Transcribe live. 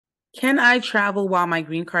Can I travel while my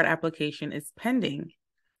green card application is pending?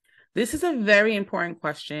 This is a very important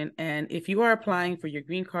question. And if you are applying for your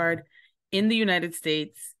green card in the United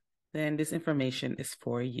States, then this information is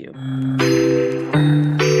for you.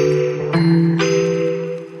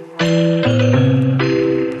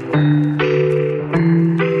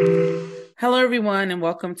 Hello, everyone, and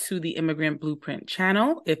welcome to the Immigrant Blueprint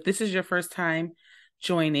channel. If this is your first time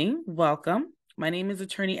joining, welcome. My name is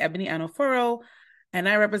attorney Ebony Anuforo, and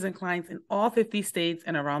I represent clients in all 50 states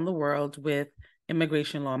and around the world with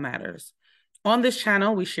immigration law matters. On this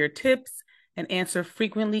channel, we share tips and answer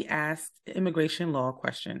frequently asked immigration law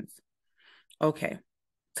questions. Okay,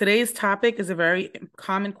 today's topic is a very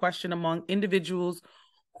common question among individuals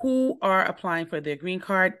who are applying for their green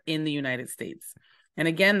card in the United States. And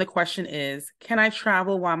again, the question is, can I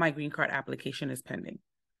travel while my green card application is pending?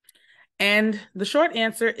 And the short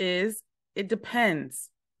answer is, it depends.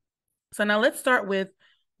 So now let's start with,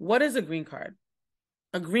 what is a green card?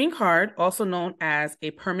 A green card, also known as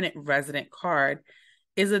a permanent resident card,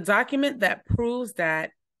 is a document that proves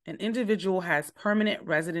that an individual has permanent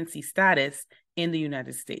residency status in the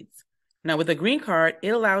United States. Now, with a green card, it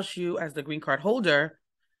allows you as the green card holder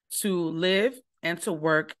to live and to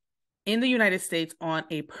work in the United States on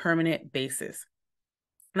a permanent basis.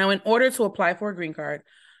 Now, in order to apply for a green card,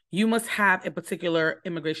 you must have a particular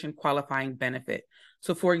immigration qualifying benefit.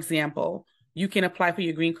 So, for example, you can apply for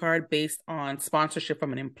your green card based on sponsorship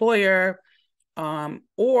from an employer,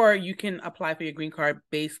 or you can apply for your green card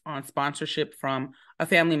based on sponsorship from a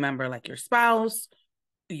family member like your spouse,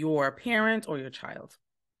 your parent, or your child.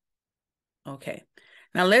 Okay,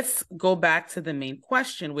 now let's go back to the main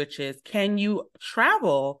question, which is, can you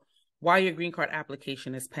travel while your green card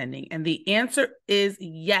application is pending? And the answer is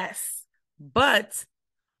yes, but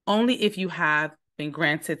only if you have been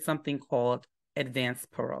granted something called advance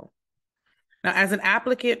parole. Now, as an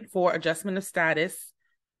applicant for adjustment of status,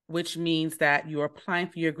 which means that you're applying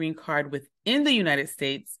for your green card within the United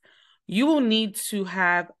States, you will need to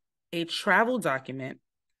have a travel document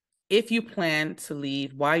if you plan to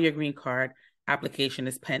leave while your green card application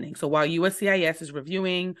is pending. So while USCIS is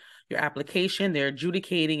reviewing your application, they're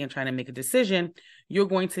adjudicating and trying to make a decision, you're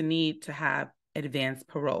going to need to have advance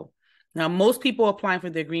parole. Now, most people applying for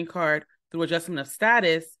their green card through adjustment of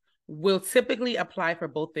status will typically apply for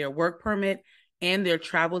both their work permit and their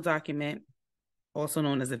travel document, also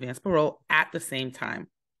known as advance parole, at the same time.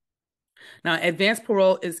 Now, advance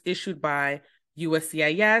parole is issued by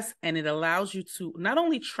USCIS, and it allows you to not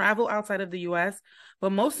only travel outside of the US,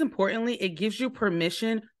 but most importantly, it gives you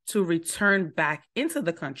permission to return back into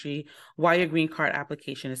the country while your green card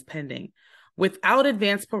application is pending. Without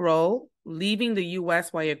advance parole, leaving the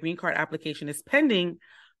US while your green card application is pending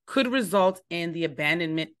could result in the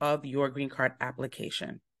abandonment of your green card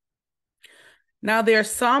application. Now, there are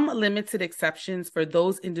some limited exceptions for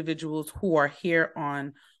those individuals who are here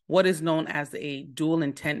on what is known as a dual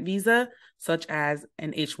intent visa, such as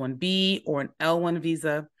an H-1B or an L-1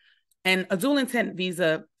 visa. And a dual intent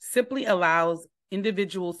visa simply allows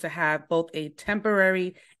individuals to have both a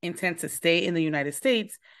temporary intent to stay in the United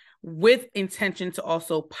States with intention to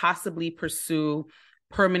also possibly pursue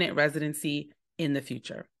permanent residency in the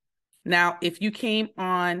future. Now, if you came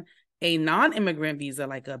on a non-immigrant visa,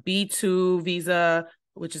 like a B2 visa,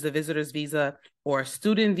 which is a visitor's visa, or a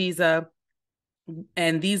student visa,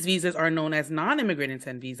 and these visas are known as non-immigrant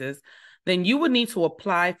intent visas, then you would need to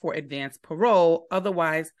apply for advance parole.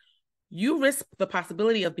 Otherwise, you risk the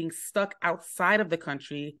possibility of being stuck outside of the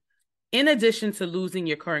country, in addition to losing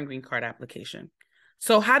your current green card application.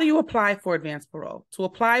 So how do you apply for advance parole? To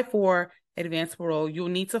apply for advance parole, you'll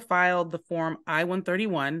need to file the form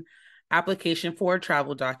I-131, application for a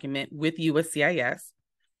travel document, with USCIS.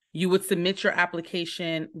 You would submit your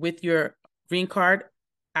application with your green card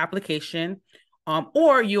application,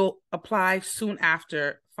 or you'll apply soon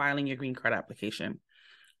after filing your green card application.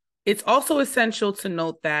 It's also essential to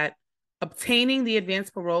note that obtaining the advance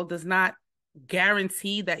parole does not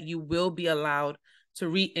guarantee that you will be allowed to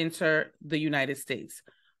re-enter the United States.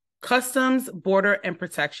 Customs, Border and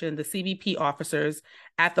Protection, the CBP officers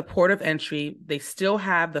at the port of entry, they still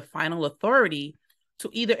have the final authority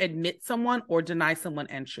to either admit someone or deny someone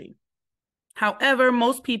entry. However,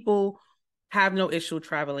 most people have no issue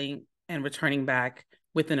traveling and returning back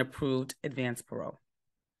with an approved advance parole.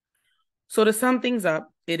 So to sum things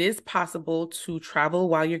up, it is possible to travel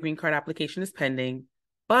while your green card application is pending,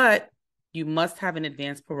 but you must have an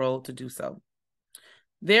advance parole to do so.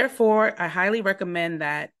 Therefore, I highly recommend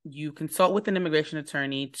that you consult with an immigration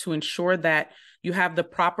attorney to ensure that you have the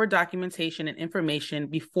proper documentation and information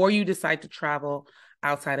before you decide to travel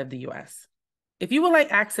outside of the US. If you would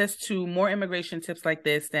like access to more immigration tips like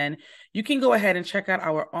this, then you can go ahead and check out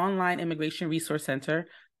our online immigration resource center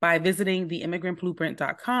by visiting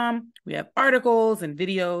theimmigrantblueprint.com. We have articles and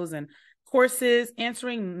videos and courses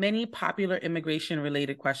answering many popular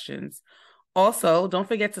immigration-related questions. Also, don't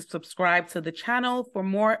forget to subscribe to the channel for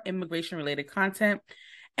more immigration-related content.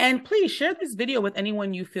 And please share this video with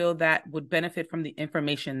anyone you feel that would benefit from the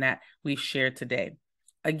information that we've shared today.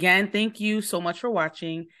 Again, thank you so much for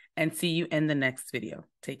watching, and see you in the next video.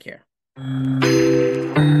 Take care.